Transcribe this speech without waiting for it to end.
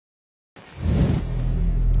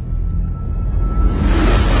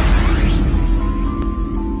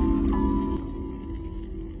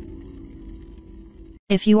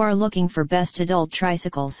If you are looking for best adult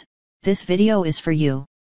tricycles, this video is for you.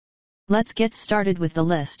 Let's get started with the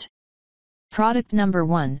list. Product number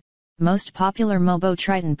 1, most popular Mobo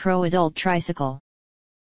Triton Pro Adult Tricycle.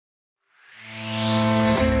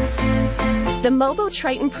 The Mobo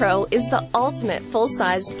Triton Pro is the ultimate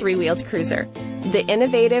full-sized three-wheeled cruiser. The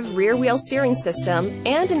innovative rear-wheel steering system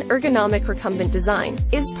and an ergonomic recumbent design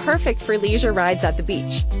is perfect for leisure rides at the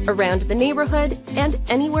beach, around the neighborhood, and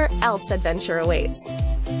anywhere else adventure awaits.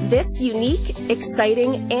 This unique,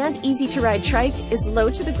 exciting, and easy-to-ride trike is low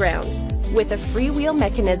to the ground, with a freewheel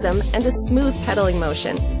mechanism and a smooth pedaling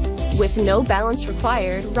motion. With no balance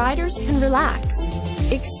required, riders can relax,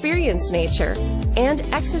 experience nature, and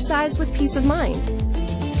exercise with peace of mind.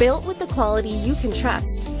 Built with the quality you can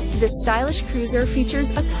trust, this stylish cruiser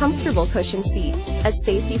features a comfortable cushion seat, a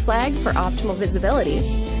safety flag for optimal visibility,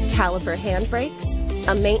 caliper handbrakes,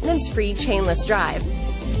 a maintenance-free chainless drive,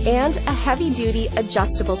 and a heavy-duty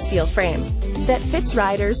adjustable steel frame that fits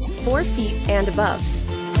riders 4 feet and above.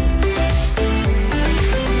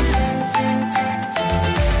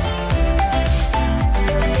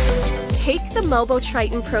 Take the Mobo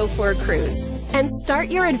Triton Pro for a cruise and start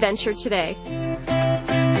your adventure today.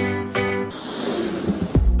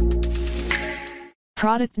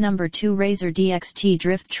 Product number 2, Razor DXT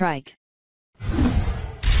Drift Trike.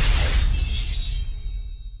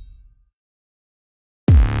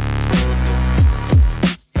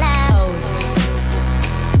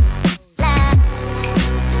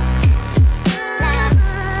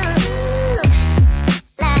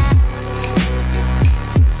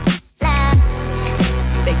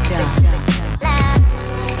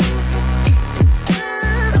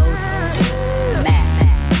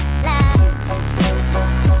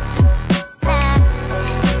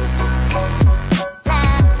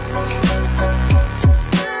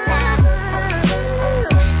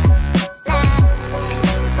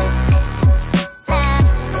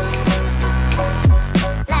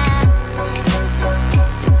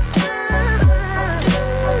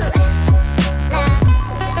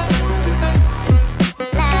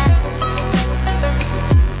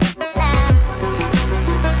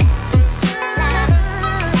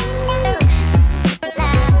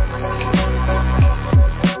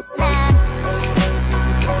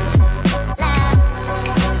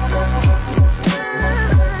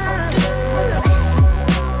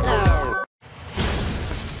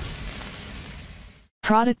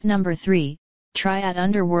 Product number 3, Triad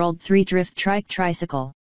Underworld 3 Drift Trike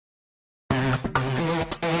Tricycle.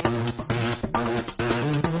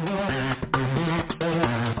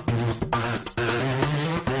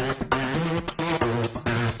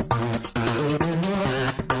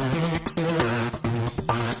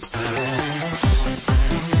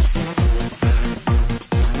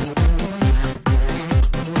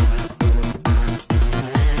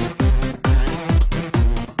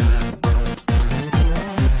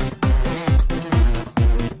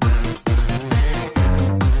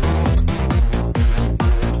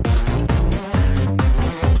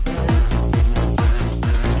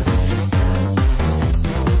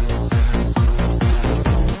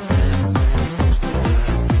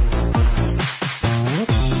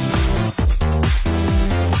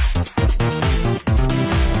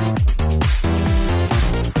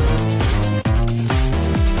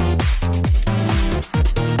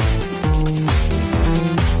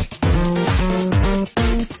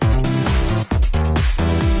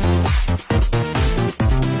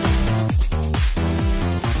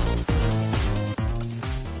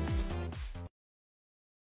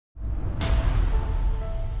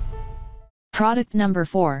 Product number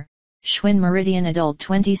 4, Schwinn Meridian Adult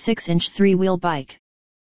 26-inch 3-wheel bike.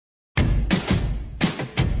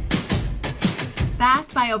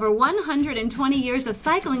 Backed by over 120 years of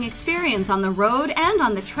cycling experience on the road and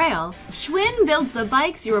on the trail, Schwinn builds the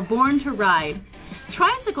bikes you were born to ride.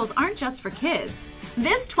 Tricycles aren't just for kids.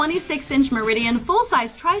 This 26-inch Meridian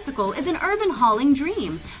full-size tricycle is an urban hauling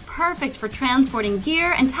dream, perfect for transporting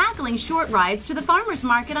gear and tackling short rides to the farmer's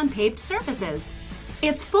market on paved surfaces.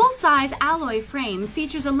 Its full-size alloy frame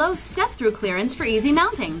features a low step-through clearance for easy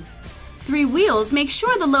mounting. 3 wheels make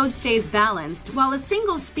sure the load stays balanced, while a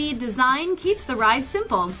single-speed design keeps the ride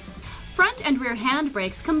simple. Front and rear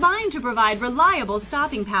handbrakes combine to provide reliable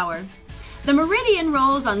stopping power. The Meridian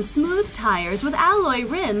rolls on smooth tires with alloy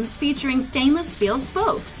rims featuring stainless steel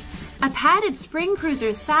spokes, a padded spring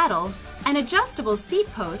cruiser saddle, an adjustable seat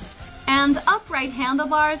post, and upright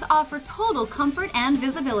handlebars offer total comfort and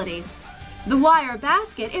visibility. The wire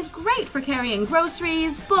basket is great for carrying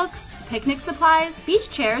groceries, books, picnic supplies, beach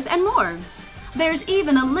chairs, and more. There's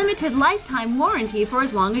even a limited lifetime warranty for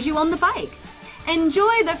as long as you own the bike.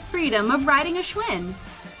 Enjoy the freedom of riding a Schwinn.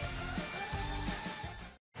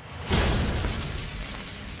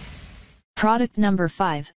 Product number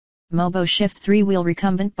 5, Mobo Shift 3-Wheel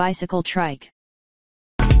Recumbent Bicycle Trike.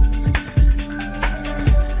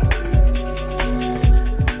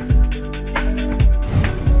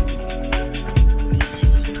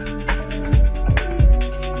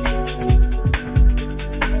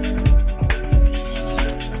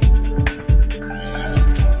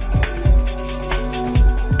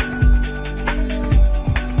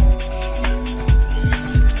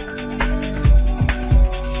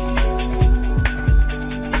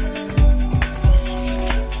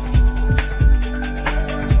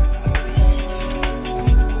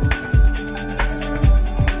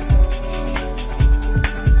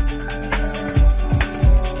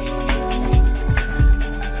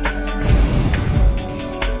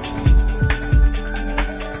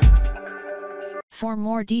 For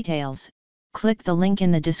more details, click the link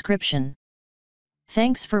in the description.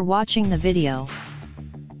 Thanks for watching the video.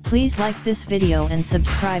 Please like this video and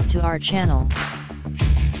subscribe to our channel.